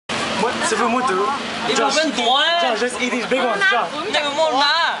師傅冇讀。你冇分多咧。Just eat these big ones. 那個冇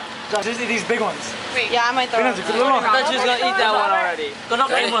拿。Just eat these big ones. Yeah, I might throw it. Let's just go eat that one already. Go no,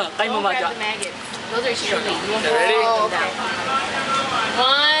 Don't grab the maggots. Those are chili. Ready? Oh, okay.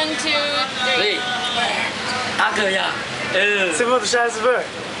 1, 2, 3. 打嗝呀。師傅，下師傅。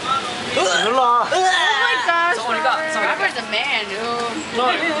死了。Oh my gosh, Robert. Robert's a man,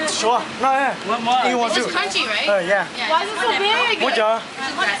 dude. Sure. No, yeah. You want to? It's crunchy, right? Yeah. Why is it so big? What y'all?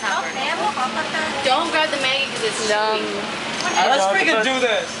 Don't grab the maggot because it's numb. Let's freaking do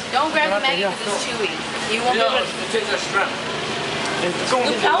this. Don't grab the maggot because it's chewy. You won't be able to... Take the shrimp.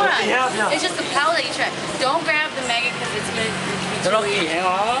 It's just the pellet that you try. Don't grab the maggot because it's going to be chewy.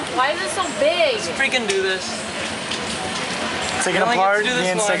 Why is it so big? Let's freaking do this. Taking apart the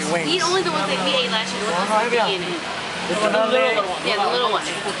insect wings. Eat only the ones that we ate last year. The ones with the in it. Yeah, the little one.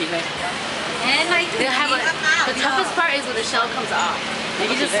 They'll have the toughest part is when the shell comes off. If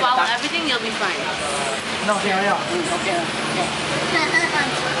you just swallow everything, you'll be fine. No, yeah.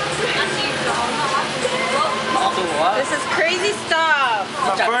 This is crazy stuff.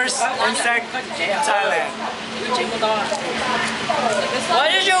 The first insect in Thailand.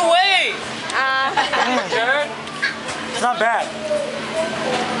 What is your weight? Jared? It's not bad.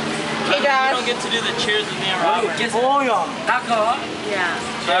 Hey, You Josh. don't get to do the cheers with me and Robert. Oh, yeah.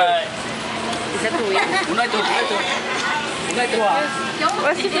 Yeah. Alright. Is that the wing?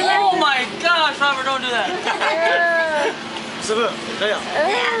 What's the Oh my gosh, Robert, don't do that. 师傅，这样。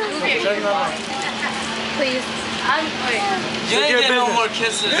 Please. You ain't getting no more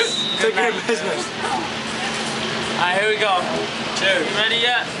kisses. Take care of business. Alright, here we go. Cheers. You ready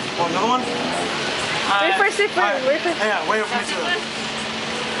yet? Oh, another one? Wait for it. Yeah, wait for me to.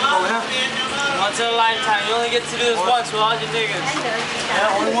 Oh, yeah. Once in a lifetime. You only get to do this once with all your niggas.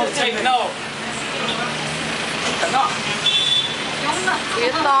 Yeah, only one. Take note. You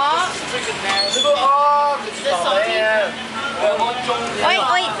thought? Freaking nasty.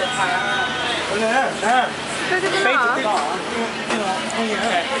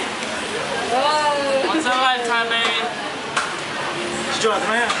 Once in a lifetime, baby.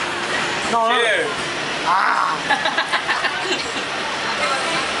 Cheers.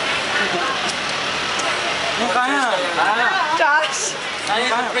 Josh. I need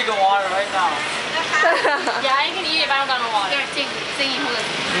some freaking water right now. Yeah, I can eat if I don't got no water. Here, sing hold it.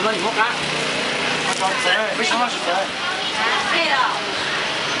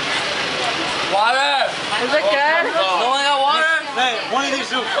 Water. Is it good? No one got water? Hey, one of these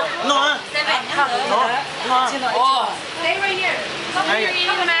two. No, huh? No. Oh. Stay right here. Come here, you're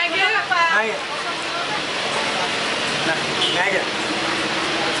eating the maggot. Maggot.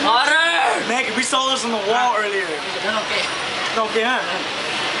 Water. Maggot, we saw this on the wall earlier. Okay, huh?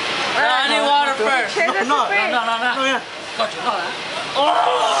 No, I need water first. No, yeah.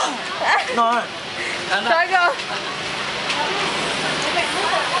 No, huh? Struggle.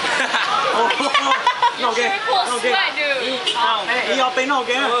 No, okay. You're full of sweat, dude. Hey, y'all pay no,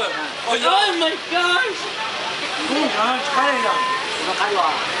 okay? Oh my gosh.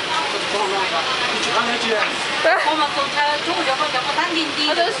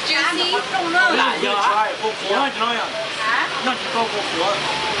 Are those juicy?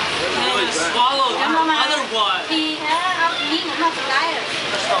 Swallow the other one. Was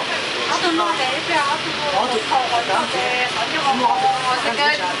it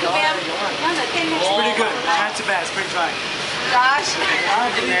good? It's pretty good. Not too bad. It's pretty dry. Josh?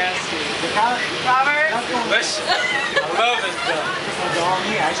 Robert? Listen, I love this stuff. I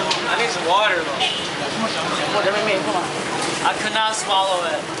need some water though. I could not swallow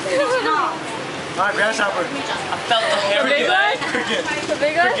it. Alright, grasshopper. I felt the hairy leg. Cricket. The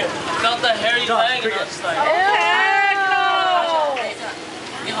big one? I felt the hairy leg and I was like, Heck no!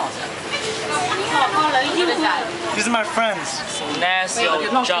 These are my friends. some nasty old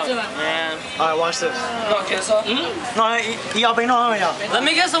junk, man. Alright, watch this. No, y'all pay no, y'all. Let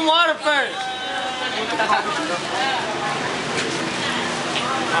me get some water first.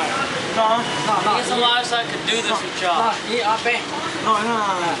 No, Get some water so I can do this with y'all. no.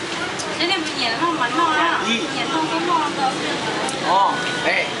 Oh,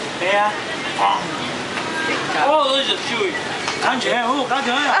 hey, yeah. Oh, those are chewy.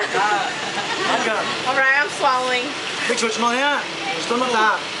 Alright, I'm swallowing. Those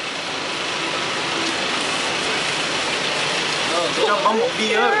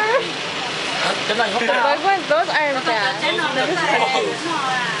aren't bad.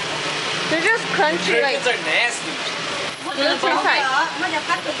 They're just crunchy, like. Crickets are nasty. They look pretty tight. Yeah,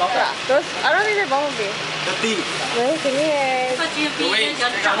 those, I don't think they're bumblebee. Really? Can you hear? Yeah,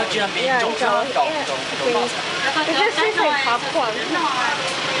 it just tastes like popcorn.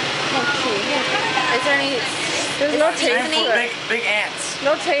 Is there any? There's no taste And to for it. big ants.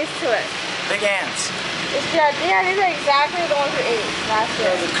 No taste to it. Big ants. Yeah, these are exactly the ones we ate last year.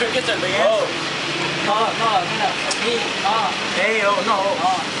 The crickets are big ants. Hey, oh no.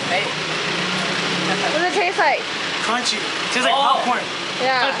 What does it taste like? Crunchy. Tastes like popcorn.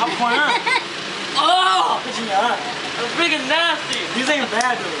 Yeah. Popcorn, huh? Oh, What you got? it's freaking nasty. These ain't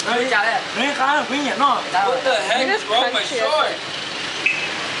bad, dude. Rent gaan, kun je nog? What the heck It is is wrong with my crunchy, short?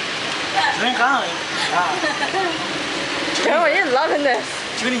 Rent gaan. Ja. Joe, you're loving this.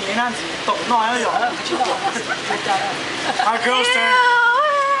 这个你那子抖闹还要咬。Our girls turn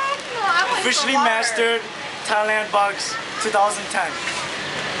officially mastered Thailand box 2010.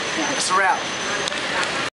 It's a wrap.